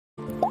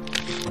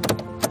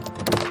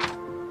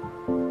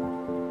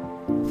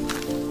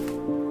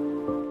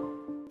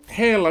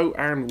Hello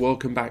and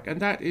welcome back,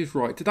 and that is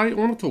right. Today I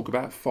want to talk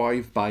about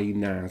 5-bay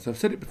NAS. I've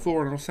said it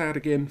before and I'll say it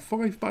again,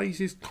 5 bays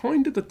is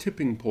kind of the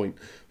tipping point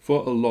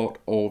for a lot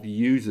of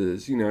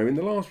users. You know, in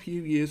the last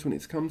few years when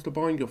it comes to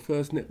buying your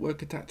first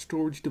network attached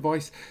storage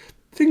device,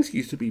 things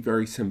used to be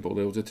very simple.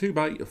 There was a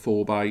 2-bay, a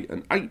 4-bay,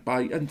 an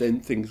 8-bay, and then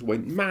things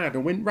went mad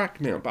and went rack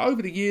mount. But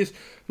over the years,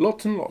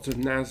 lots and lots of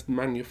NAS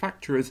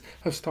manufacturers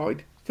have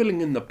started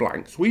filling in the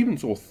blanks. We even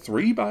saw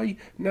 3-bay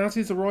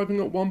NASs arriving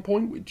at one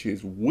point, which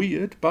is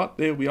weird, but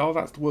there we are,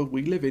 that's the world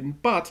we live in.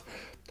 But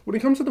when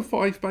it comes to the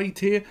 5-bay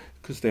tier,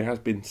 because there has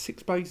been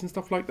 6 bays and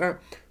stuff like that,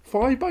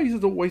 5 bays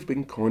has always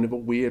been kind of a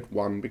weird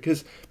one,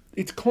 because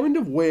it's kind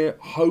of where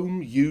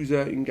home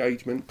user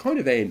engagement kind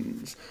of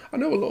ends. I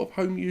know a lot of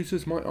home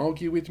users might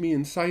argue with me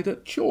and say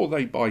that sure,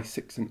 they buy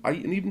 6 and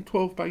 8 and even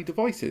 12-bay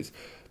devices,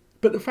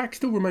 but the fact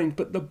still remains,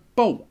 but the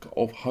bulk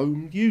of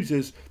home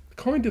users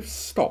kind of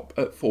stop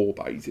at 4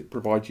 bays. It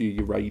provides you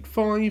your RAID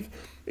 5,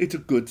 it's a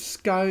good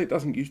scale, it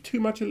doesn't use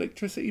too much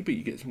electricity, but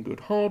you get some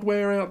good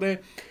hardware out there.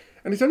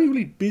 And it's only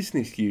really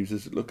business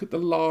users that look at the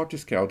larger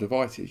scale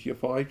devices, your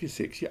 5, your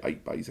 6, your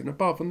 8 bays and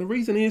above. And the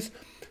reason is,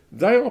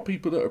 they are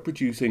people that are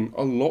producing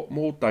a lot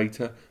more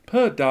data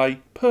per day,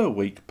 per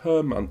week,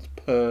 per month,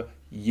 per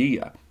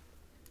year.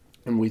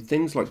 And with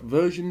things like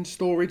version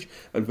storage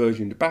and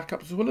versioned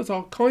backups, as well as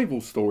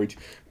archival storage,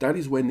 that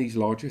is when these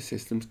larger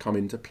systems come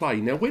into play.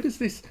 Now, where does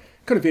this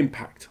kind of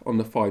impact on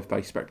the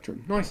 5-bay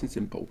spectrum? Nice and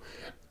simple.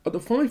 At the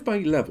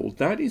 5-bay level,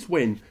 that is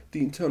when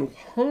the internal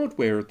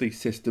hardware of these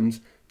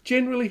systems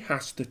generally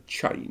has to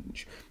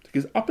change.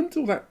 Because up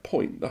until that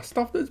point, the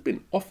stuff that's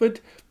been offered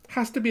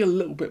has to be a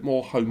little bit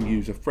more home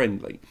user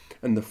friendly.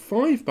 And the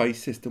 5-bay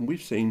system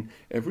we've seen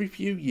every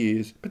few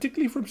years,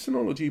 particularly from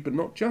Synology, but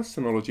not just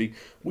Synology,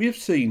 we have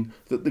seen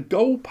that the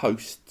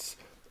goalposts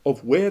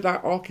of where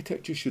that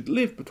architecture should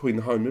live between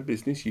the home and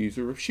business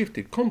user have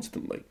shifted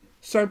constantly.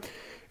 So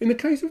in the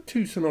case of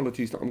two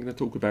Synologies that I'm going to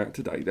talk about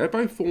today, they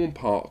both form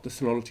part of the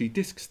Synology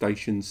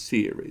DiskStation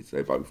series.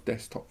 They're both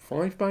desktop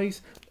 5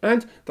 bays,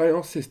 and they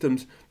are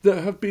systems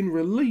that have been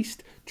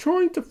released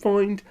trying to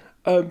find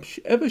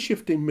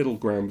ever-shifting middle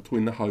ground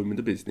between the home and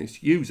the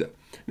business user.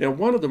 Now,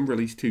 one of them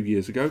released 2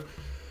 years ago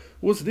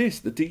was this,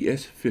 the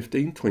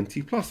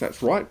DS1520 Plus.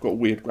 That's right, got a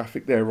weird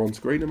graphic there on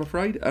screen, I'm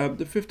afraid. The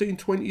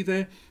 1520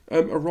 there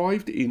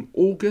arrived in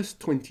August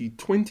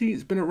 2020.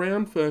 It's been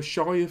around for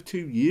shy of 2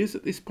 years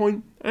at this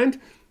point, and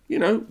you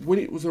know, when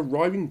it was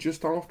arriving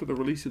just after the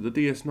release of the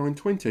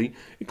DS920,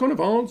 it kind of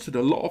answered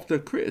a lot of the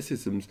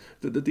criticisms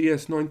that the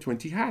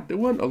DS920 had. There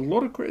weren't a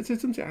lot of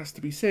criticisms, it has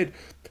to be said,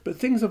 but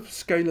things of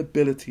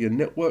scalability and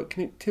network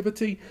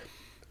connectivity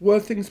were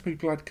things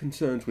people had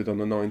concerns with on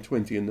the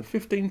 920, and the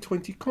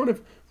 1520 kind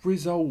of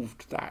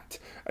resolved that.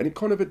 And it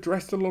kind of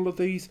addressed a lot of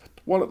these,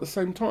 while at the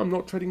same time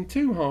not treading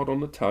too hard on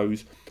the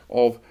toes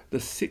of the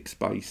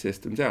 6-bay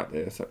systems out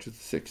there, such as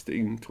the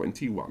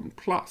 1621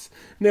 Plus.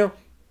 Now,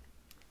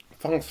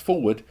 fast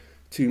forward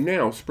to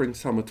now,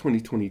 spring-summer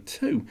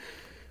 2022,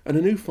 and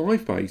a new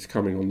 5-bay is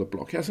coming on the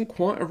block. It hasn't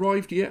quite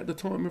arrived yet at the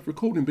time of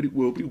recording, but it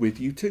will be with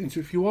you soon. So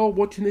if you are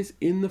watching this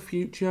in the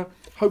future,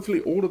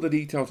 hopefully all of the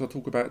details I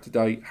talk about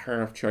today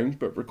have changed,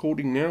 but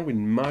recording now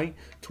in May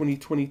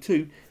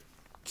 2022,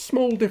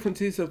 small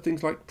differences of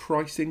things like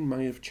pricing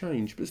may have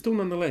changed, but still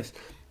nonetheless,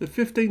 the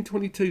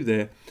 1522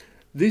 there,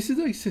 this is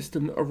a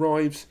system that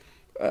arrives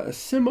at a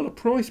similar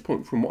price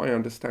point from what I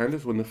understand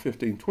as when the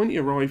 1520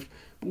 arrived,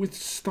 but with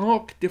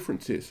stark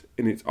differences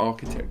in its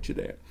architecture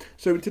there.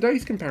 So in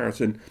today's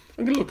comparison,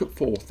 I'm going to look at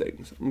 4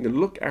 things. I'm going to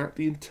look at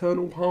the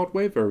internal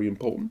hardware, very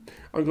important.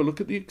 I'm going to look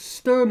at the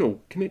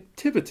external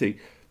connectivity,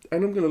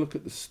 and I'm going to look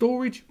at the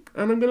storage,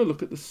 and I'm going to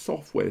look at the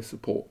software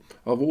support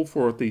of all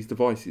 4 of these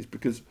devices,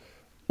 because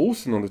all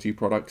Synology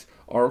products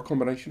are a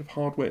combination of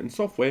hardware and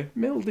software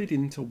melded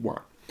into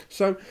one.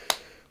 So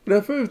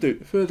without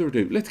further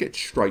ado, let's get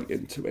straight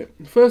into it.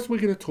 First,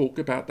 we're going to talk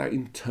about that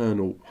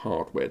internal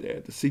hardware there,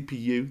 the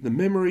CPU, the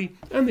memory,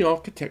 and the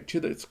architecture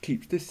that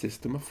keeps this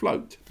system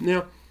afloat.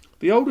 Now,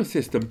 the older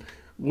system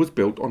was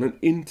built on an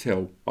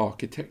Intel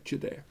architecture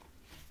there.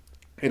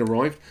 It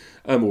arrived,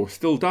 or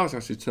still does I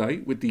should say,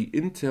 with the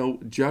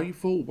Intel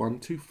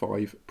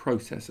J4125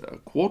 processor, a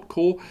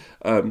quad-core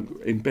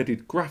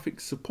embedded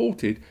graphics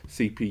supported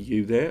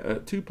CPU there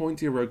at 2.0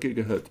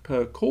 GHz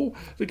per core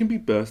that can be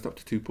burst up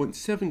to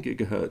 2.7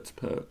 GHz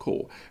per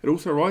core. It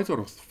also arrives on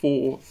a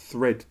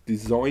 4-thread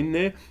design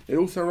there. It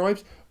also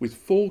arrives with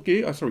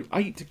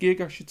 8 gig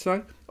I should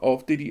say,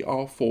 of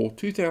DDR4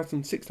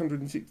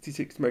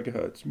 2666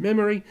 MHz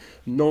memory,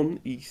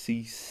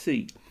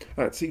 non-ECC.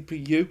 That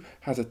CPU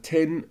has a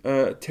 10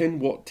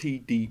 watt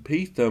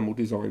TDP, thermal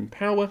design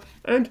power,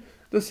 and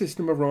the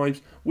system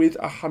arrives with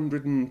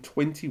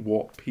 120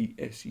 watt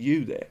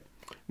PSU there.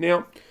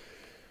 Now,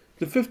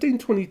 the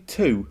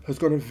 1522 has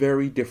gone a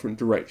very different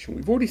direction.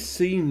 We've already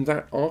seen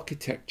that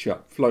architecture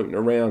floating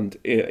around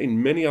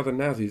in many other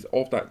NASs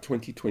of that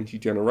 2020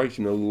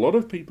 generation. A lot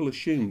of people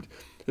assumed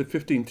that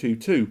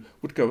 1522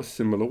 would go a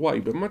similar way,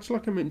 but much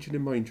like I mentioned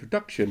in my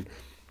introduction,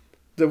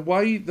 the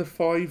way the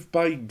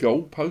 5-bay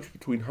goalpost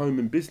between home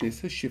and business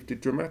has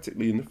shifted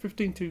dramatically, and the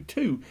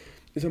 1522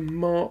 is a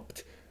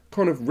marked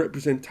kind of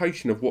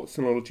representation of what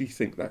Synology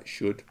think that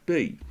should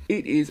be.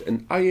 It is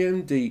an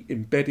AMD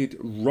embedded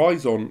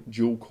Ryzen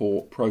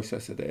dual-core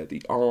processor there, the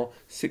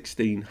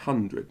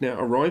R1600. Now it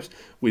arrives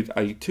with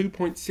a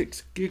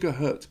 2.6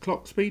 GHz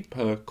clock speed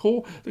per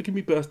core that can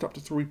be burst up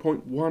to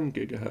 3.1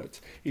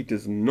 GHz. It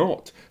does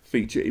not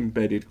feature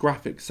embedded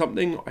graphics,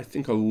 something I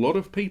think a lot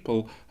of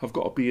people have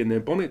got to be in their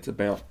bonnets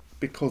about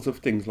because of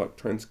things like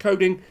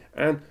transcoding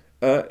and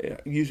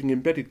using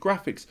embedded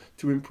graphics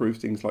to improve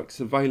things like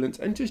surveillance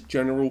and just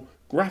general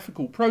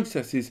graphical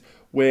processes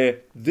where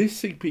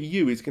this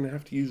CPU is going to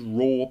have to use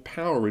raw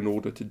power in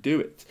order to do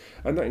it.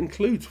 And that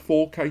includes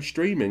 4K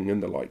streaming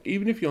and the like.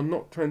 Even if you're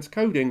not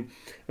transcoding,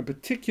 and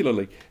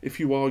particularly if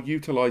you are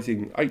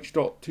utilizing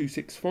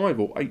H.265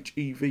 or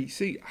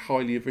HEVC,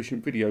 highly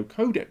efficient video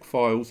codec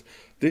files,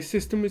 this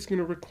system is going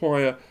to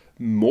require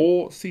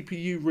more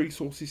CPU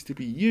resources to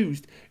be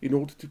used in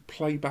order to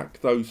play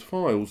back those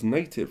files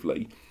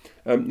natively.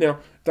 Now,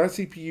 that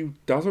CPU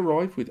does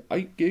arrive with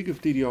 8 GB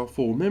of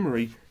DDR4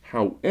 memory.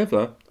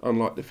 However,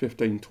 unlike the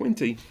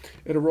 1520,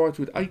 it arrives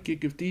with 8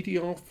 GB of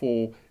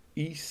DDR4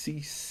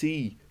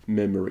 ECC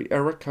memory,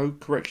 error code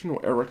correction or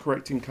error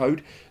correcting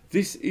code.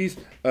 This is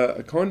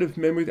a kind of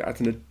memory that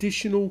adds an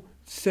additional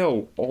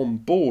cell on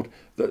board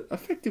that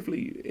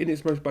effectively, in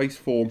its most base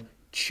form,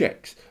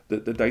 checks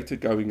that the data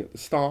going at the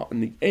start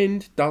and the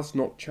end does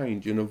not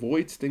change and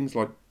avoids things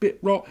like bit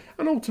rot,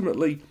 and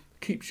ultimately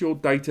keeps your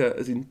data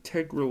as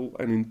integral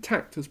and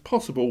intact as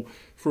possible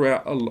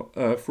throughout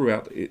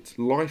its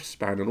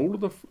lifespan, and all of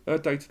the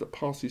data that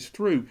passes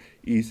through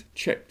is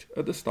checked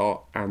at the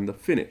start and the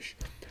finish.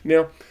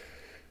 Now,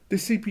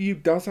 this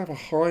CPU does have a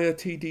higher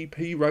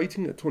TDP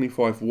rating at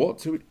 25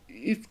 watts, so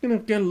it's going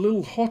to get a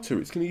little hotter.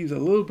 It's going to use a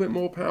little bit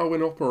more power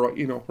when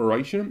in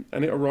operation,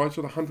 and it arrives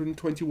with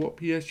 120 watt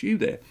PSU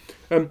there.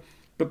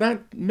 But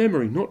that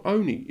memory, not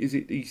only is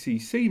it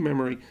ECC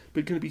memory,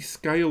 but going to be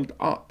scaled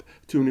up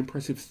to an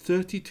impressive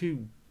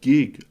 32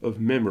 gig of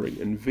memory.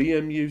 And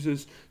VM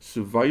users,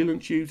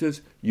 surveillance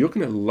users, you're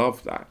going to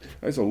love that.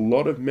 There's a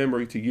lot of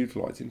memory to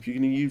utilize. And if you're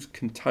going to use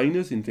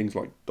containers in things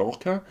like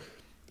Docker,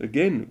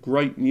 again,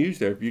 great news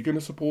there. If you're going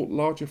to support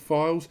larger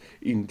files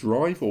in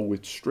Drive or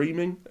with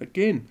streaming,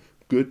 again,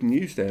 good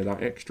news there,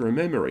 that extra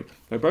memory.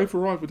 They both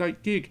arrive with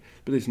 8 gig,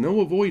 but there's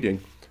no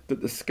avoiding that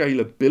the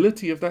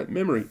scalability of that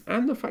memory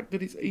and the fact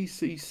that it's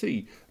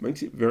ECC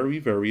makes it very,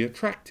 very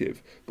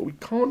attractive. But we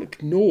can't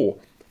ignore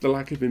the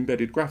lack of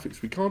embedded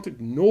graphics. We can't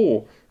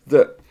ignore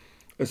that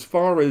as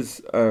far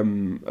as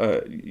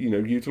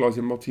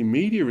utilizing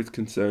multimedia is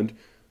concerned,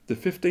 the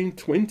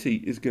 1520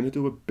 is going to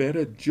do a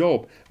better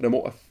job and a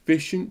more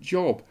efficient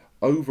job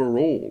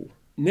overall.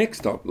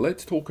 Next up,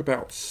 let's talk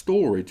about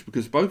storage,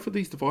 because both of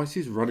these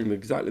devices are running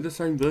exactly the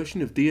same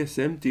version of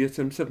DSM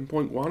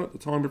 7.1 at the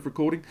time of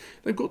recording.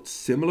 They've got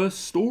similar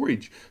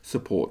storage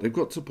support. They've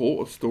got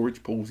support of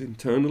storage pools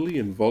internally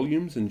and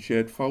volumes and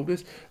shared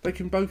folders. They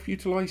can both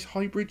utilize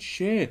hybrid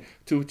share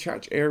to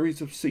attach areas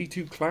of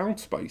C2 cloud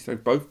space.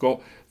 They've both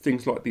got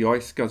things like the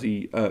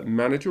iSCSI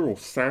manager, or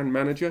SAN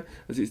manager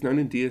as it's known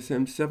in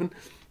DSM 7.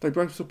 They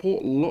both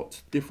support lots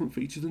of different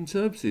features and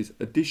services.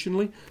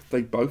 Additionally,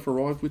 they both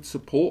arrive with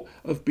support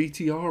of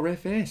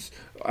BTRFS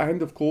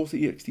and of course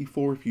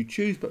ext4 if you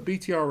choose, but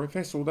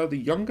BTRFS, although the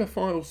younger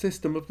file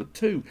system of the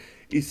two,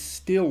 is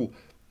still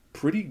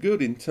pretty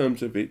good in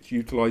terms of its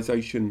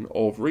utilization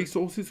of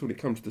resources when it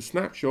comes to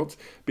snapshots,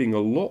 being a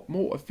lot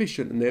more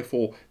efficient and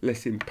therefore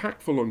less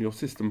impactful on your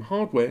system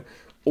hardware.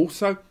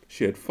 Also,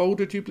 shared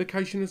folder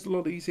duplication is a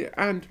lot easier,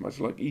 and much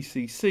like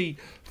ECC,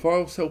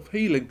 file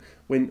self-healing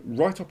when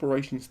write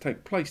operations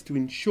take place to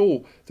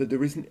ensure that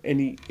there isn't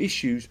any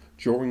issues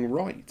during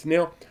write.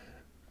 Now,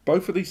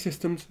 both of these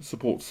systems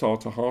support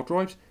SATA hard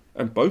drives,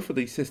 and both of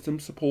these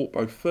systems support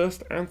both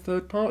first and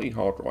third-party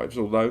hard drives,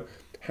 although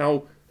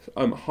how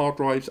hard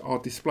drives are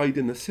displayed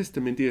in the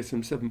system in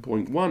DSM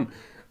 7.1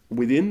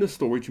 within the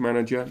storage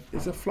manager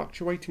is a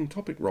fluctuating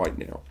topic right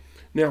now.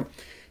 Now,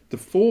 the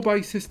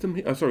 4-bay system,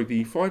 the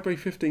 5-bay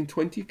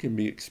 1520 can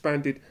be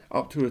expanded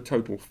up to a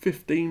total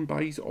 15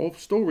 bays of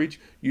storage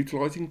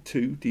utilizing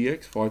 2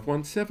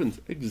 DX517s,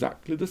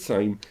 exactly the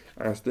same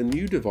as the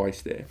new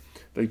device there.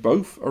 They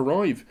both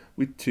arrive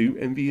with 2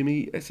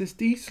 NVMe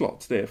SSD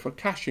slots there for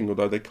caching,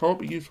 although they can't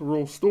be used for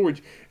raw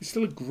storage. It's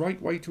still a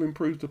great way to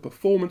improve the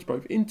performance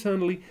both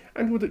internally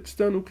and with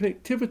external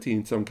connectivity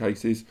in some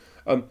cases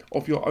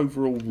of your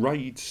overall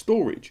RAID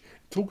storage.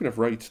 Talking of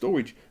RAID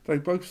storage, they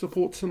both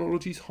support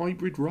Synology's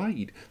hybrid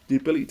RAID, the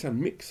ability to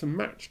mix and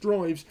match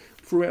drives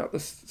throughout the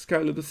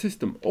scale of the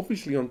system.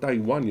 Obviously on day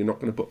one you're not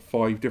going to put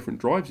 5 different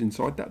drives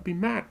inside, that'd be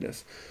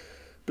madness.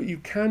 But you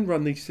can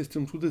run these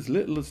systems with as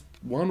little as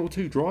 1 or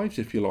 2 drives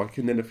if you like,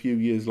 and then a few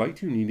years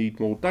later when you need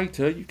more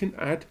data, you can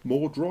add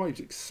more drives,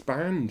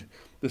 expand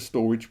the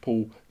storage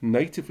pool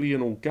natively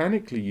and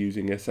organically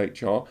using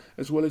SHR,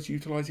 as well as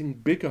utilising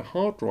bigger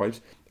hard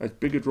drives as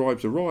bigger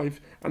drives arrive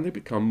and they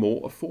become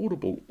more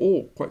affordable,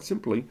 or quite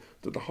simply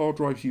that the hard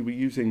drives you were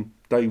using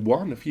day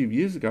one a few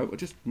years ago are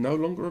just no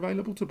longer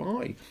available to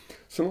buy.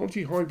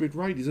 Synology Hybrid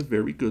RAID is a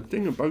very good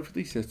thing, and both of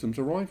these systems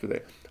arrive with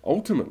it.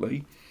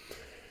 Ultimately,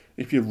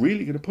 if you're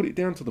really going to put it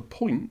down to the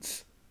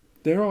points,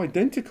 they're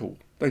identical.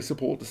 They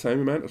support the same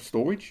amount of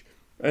storage,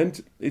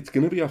 and it's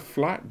going to be a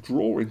flat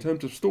draw in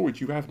terms of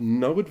storage. You have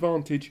no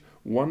advantage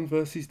one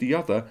versus the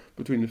other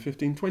between the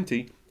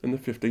 1520 and the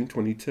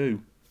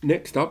 1522.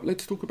 Next up,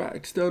 let's talk about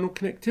external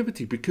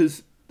connectivity,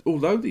 because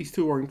although these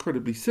two are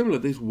incredibly similar,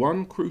 there's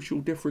one crucial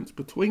difference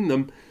between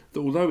them,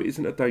 that although it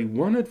isn't a day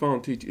one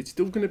advantage, it's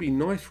still going to be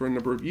nice for a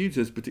number of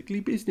users,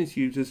 particularly business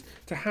users,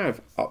 to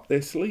have up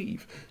their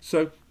sleeve.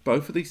 So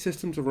both of these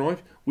systems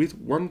arrive with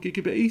 1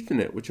 gigabit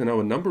Ethernet, which I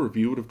know a number of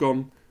you would have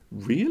gone,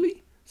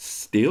 really?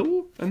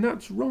 Still? And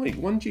that's right,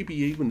 1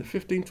 GBE when the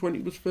 1520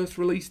 was first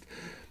released.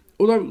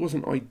 Although it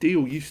wasn't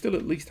ideal, you still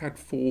at least had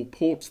 4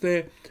 ports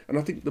there, and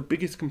I think the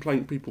biggest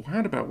complaint people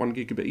had about 1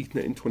 gigabit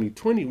Ethernet in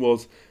 2020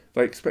 was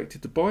they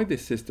expected to buy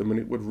this system and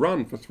it would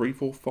run for 3,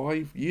 4,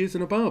 5 years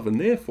and above, and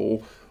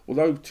therefore,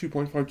 although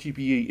 2.5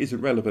 GBE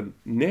isn't relevant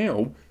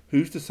now,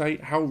 who's to say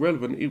how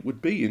relevant it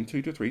would be in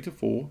 2 to 3 to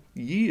 4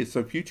 years?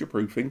 So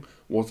future-proofing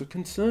was a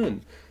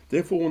concern.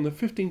 Therefore, when the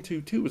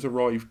 1522 has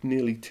arrived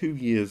nearly 2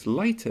 years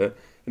later,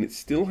 and it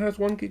still has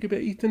 1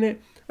 gigabit Ethernet,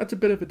 that's a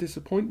bit of a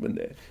disappointment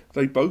there.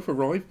 They both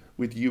arrive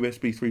with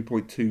USB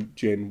 3.2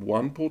 Gen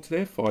 1 ports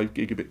there, 5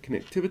 gigabit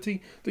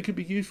connectivity that could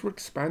be used for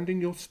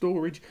expanding your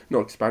storage,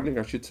 not expanding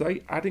I should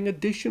say, adding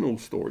additional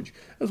storage,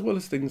 as well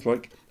as things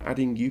like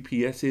adding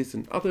UPSs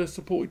and other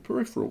supported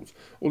peripherals,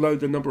 although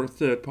the number of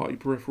third-party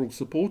peripherals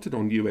supported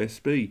on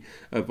USB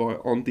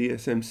on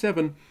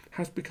DSM-7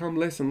 has become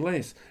less and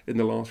less in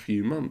the last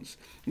few months.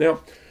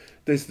 Now,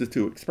 there's the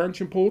 2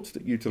 expansion ports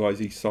that utilise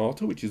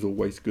eSATA, which is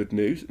always good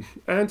news,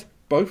 and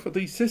both of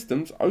these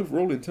systems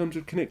overall in terms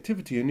of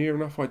connectivity are near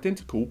enough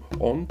identical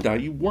on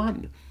day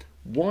one.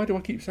 Why do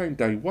I keep saying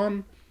day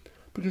one?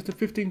 Because the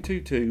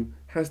 1522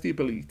 has the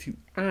ability to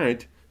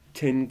add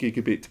 10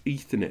 gigabit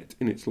Ethernet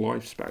in its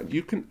lifespan.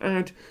 You can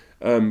add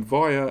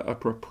via a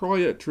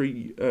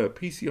proprietary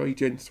PCIe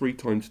Gen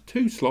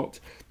 3x2 slot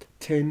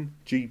 10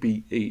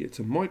 GBE. It's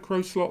a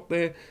micro slot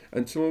there,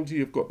 and Synology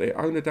have got their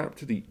own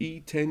adapter, the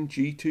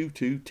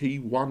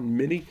E10G22T1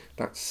 Mini.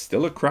 That's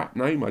still a crap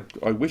name.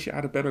 I wish it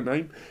had a better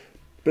name.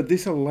 But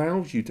this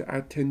allows you to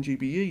add 10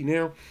 GBE.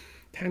 Now,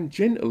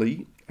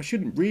 tangentially, I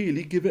shouldn't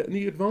really give it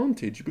any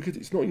advantage because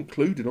it's not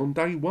included on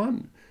day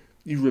one.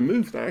 You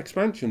remove that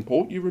expansion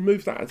port, you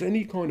remove that as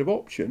any kind of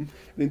option,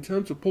 and in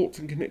terms of ports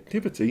and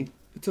connectivity,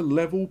 it's a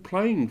level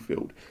playing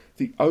field.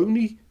 The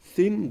only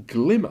thin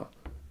glimmer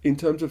in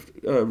terms of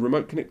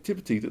remote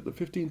connectivity that the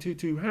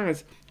 1522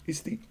 has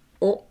is the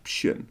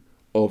option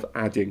of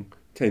adding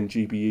 10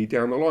 GBE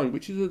down the line,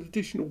 which is an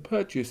additional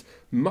purchase,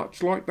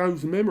 much like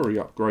those memory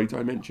upgrades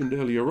I mentioned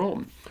earlier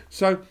on.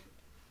 So,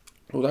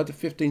 although the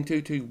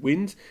 1522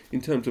 wins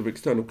in terms of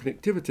external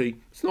connectivity,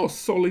 it's not a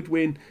solid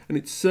win, and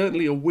it's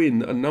certainly a win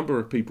that a number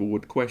of people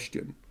would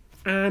question.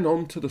 And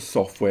on to the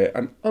software,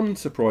 and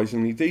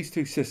unsurprisingly, these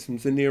two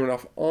systems are near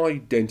enough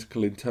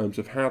identical in terms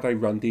of how they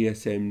run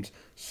DSM's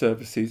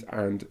services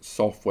and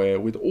software,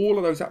 with all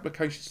of those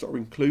applications that are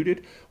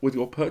included with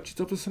your purchase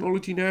of the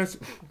Synology NAS,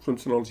 from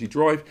Synology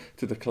Drive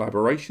to the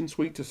Collaboration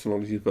Suite to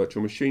Synology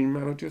Virtual Machine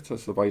Manager to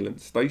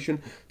Surveillance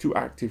Station to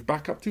Active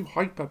Backup to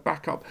Hyper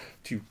Backup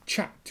to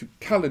Chat to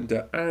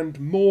Calendar and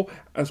more,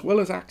 as well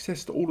as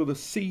access to all of the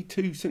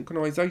C2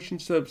 synchronization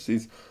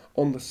services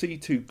on the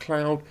C2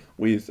 cloud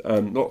with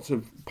lots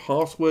of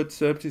password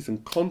services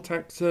and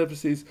contact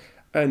services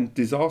and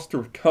disaster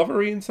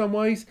recovery in some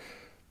ways.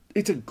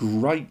 It's a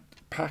great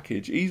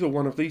package, either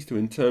one of these two,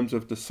 in terms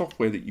of the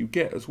software that you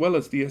get, as well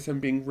as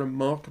DSM being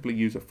remarkably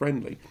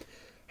user-friendly.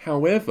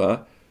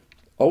 However,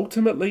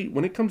 ultimately,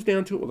 when it comes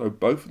down to it, although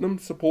both of them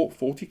support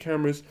 40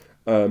 cameras,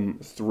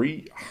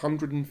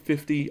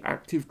 350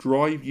 active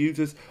drive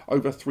users,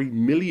 over 3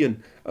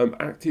 million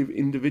active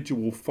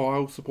individual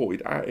files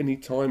supported at any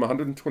time,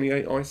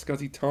 128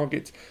 iSCSI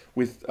targets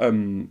with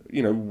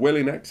well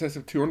in excess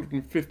of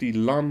 250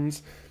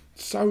 LUNs,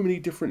 so many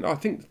different, I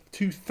think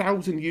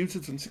 2,000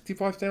 users and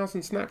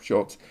 65,000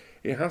 snapshots.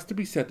 It has to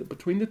be said that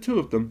between the two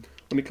of them,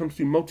 when it comes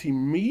to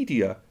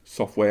multimedia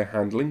software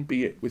handling,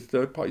 be it with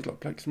third parties like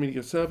Plex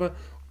Media Server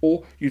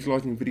or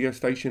utilising Video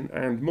Station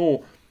and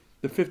more,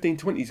 the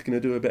 1520 is going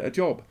to do a better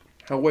job.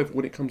 However,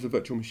 when it comes to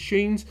virtual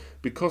machines,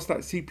 because that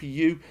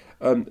CPU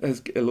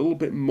has a little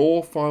bit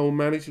more file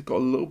managed, it's got a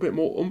little bit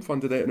more oomph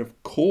under there, and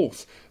of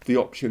course the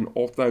option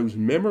of those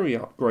memory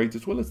upgrades,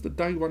 as well as the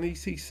day one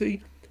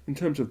ECC, in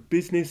terms of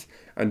business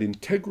and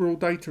integral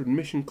data and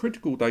mission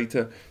critical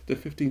data, the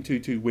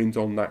 1522 wins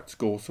on that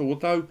score. So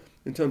although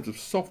in terms of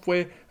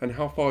software and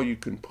how far you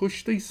can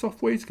push these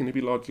software. It's going to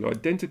be largely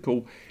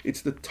identical.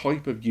 It's the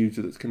type of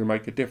user that's going to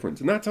make a difference.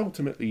 And that's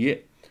ultimately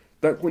it.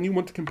 That when you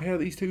want to compare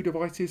these two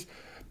devices,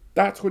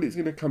 that's what it's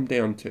going to come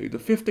down to. The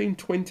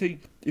 1520,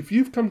 if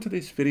you've come to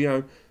this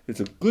video, there's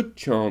a good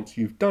chance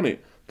you've done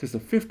it because the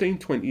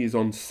 1520 is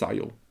on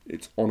sale.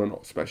 It's on a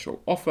not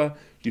special offer.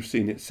 You've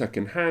seen it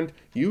second hand.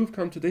 You have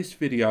come to this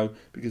video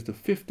because the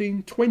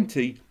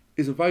 1520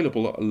 is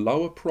available at a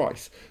lower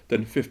price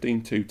than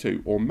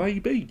 1522. Or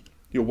maybe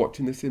you're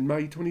watching this in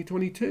May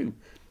 2022.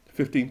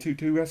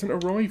 1522 hasn't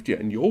arrived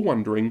yet and you're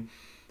wondering,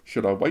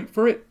 should I wait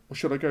for it or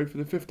should I go for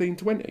the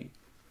 1520?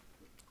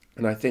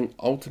 And I think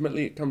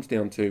ultimately it comes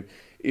down to,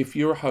 if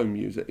you're a home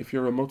user, if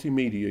you're a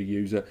multimedia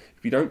user,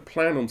 if you don't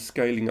plan on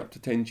scaling up to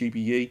 10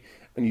 GBE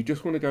and you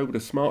just want to go with a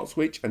smart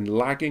switch and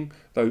lagging,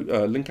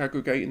 link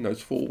aggregating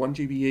those 4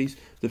 1GBEs,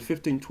 the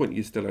 1520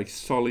 is still a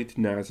solid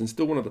NAS and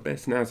still one of the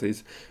best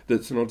NASs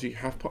that Synology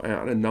have put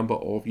out in a number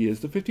of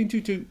years. The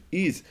 1522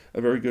 is a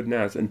very good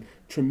NAS and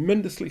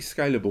tremendously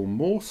scalable,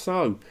 more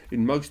so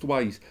in most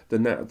ways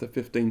than that of the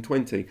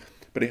 1520.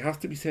 But it has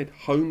to be said,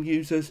 home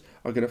users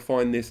are going to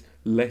find this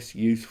less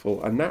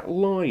useful. And that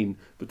line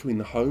between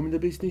the home and the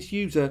business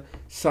user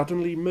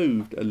suddenly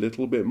moved a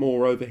little bit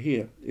more over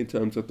here in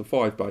terms of the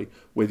 5-bay,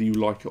 whether you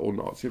like it or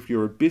not. So if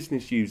you're a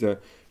business user,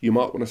 you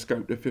might want to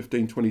scope the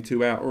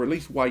 1522 out, or at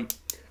least wait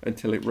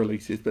until it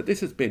releases. But this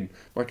has been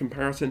my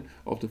comparison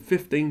of the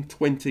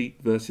 1520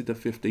 versus the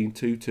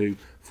 1522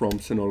 from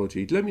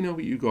Synology. Let me know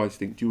what you guys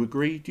think. Do you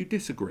agree? Do you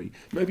disagree?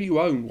 Maybe you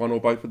own one or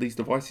both of these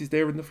devices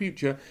there in the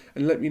future,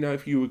 and let me know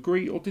if you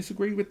agree or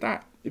disagree with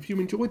that. If you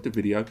enjoyed the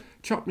video,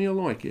 chuck me a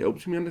like. It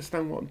helps me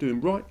understand what I'm doing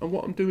right and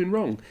what I'm doing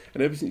wrong.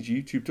 And ever since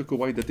YouTube took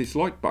away the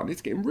dislike button,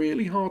 it's getting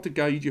really hard to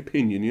gauge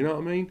opinion, you know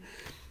what I mean?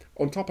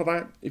 On top of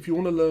that, if you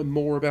want to learn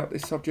more about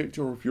this subject,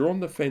 or if you're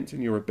on the fence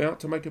and you're about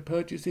to make a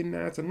purchase in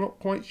NAS and not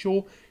quite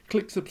sure,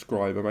 click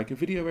subscribe. I make a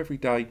video every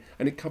day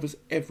and it covers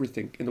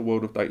everything in the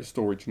world of data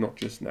storage, not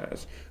just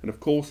NAS. And of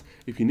course,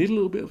 if you need a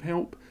little bit of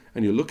help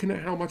and you're looking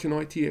at how much an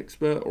IT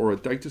expert or a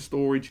data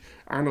storage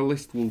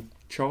analyst will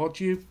charge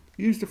you,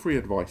 use the free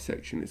advice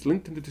section. It's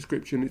linked in the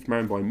description. It's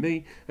manned by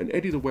me and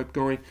Eddie the web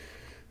guy.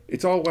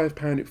 It's our way of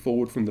paying it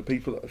forward from the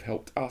people that have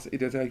helped us.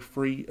 It is a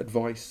free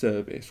advice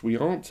service. We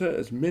answer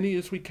as many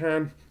as we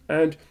can,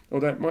 and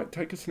although it might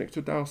take us an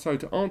extra day or so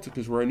to answer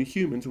because we're only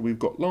humans and we've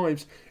got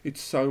lives,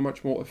 it's so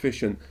much more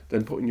efficient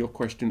than putting your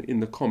question in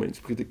the comments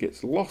because it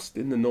gets lost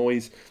in the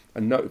noise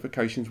and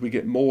notifications. We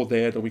get more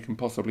there than we can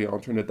possibly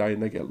answer in a day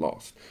and they get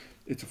lost.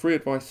 It's a free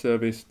advice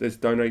service. There's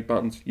donate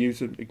buttons. Use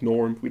them,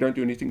 ignore them. We don't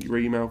do anything to your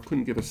email.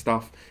 Couldn't give us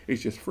stuff.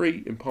 It's just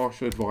free,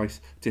 impartial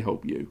advice to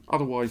help you.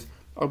 Otherwise,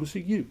 I will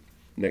see you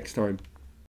next time.